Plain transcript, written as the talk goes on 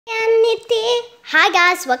Niti. Hi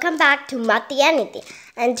guys, welcome back to Mati and Niti.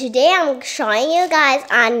 And today I'm showing you guys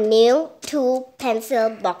our new two pencil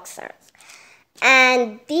boxers.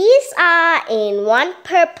 And these are in one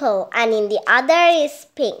purple and in the other is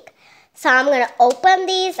pink. So I'm going to open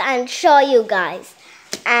these and show you guys.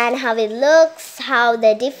 And how it looks, how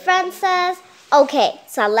the differences. Okay,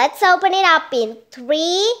 so let's open it up in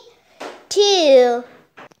 3, 2,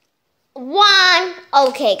 1.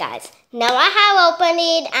 Okay guys, now I have opened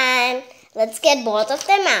it and let's get both of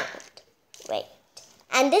them out. Wait.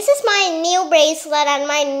 And this is my new bracelet and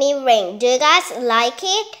my new ring. Do you guys like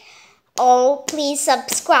it? Oh, please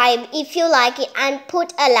subscribe if you like it and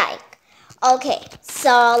put a like. Okay,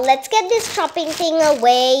 so let's get this shopping thing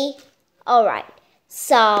away. Alright,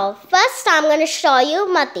 so first I'm going to show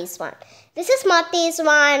you Mati's one. This is Mati's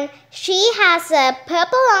one. She has a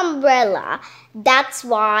purple umbrella. That's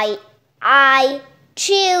why I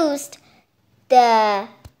choose the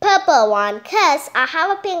purple one because I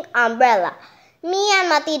have a pink umbrella. Me and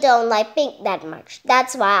Mati don't like pink that much.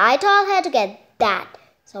 That's why I told her to get that.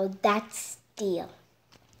 So that's the deal.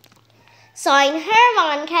 So in her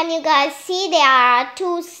one, can you guys see there are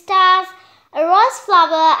 2 stars, a rose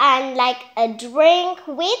flower and like a drink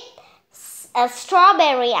with a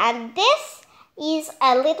strawberry, and this is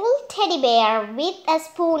a little teddy bear with a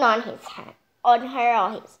spoon on his hand, on her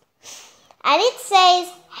or his. And it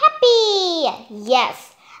says happy.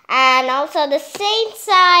 Yes. And also the same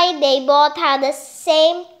side, they both have the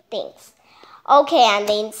same things. Okay, and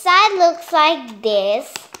the inside looks like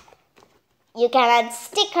this. You can add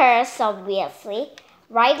stickers, obviously,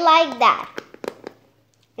 right like that.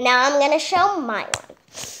 Now I'm going to show my one.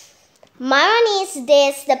 My one is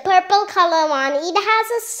this, the purple color one. It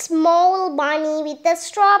has a small bunny with a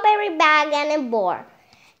strawberry bag and a bow.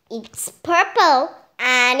 It's purple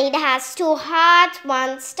and it has 2 hearts,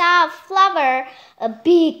 1 star, flower, a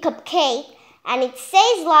big cupcake. And it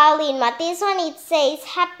says loudly in Mati's one, it says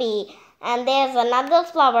happy. And there's another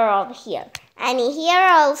flower over here. And here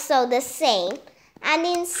also the same. And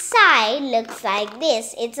inside looks like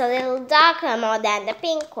this. It's a little darker more than the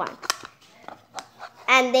pink one.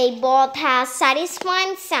 And they both have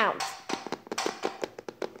satisfying sounds.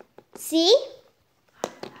 See?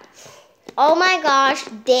 Oh my gosh,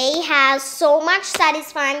 they have so much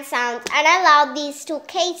satisfying sounds. And I love these 2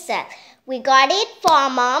 cases. We got it for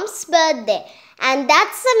Mom's birthday. And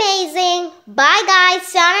that's amazing. Bye guys.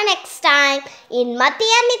 See you next time in Mati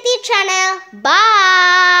and Niti channel.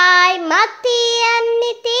 Bye. Mati and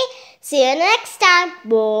Niti. See you next time.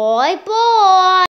 Bye bye.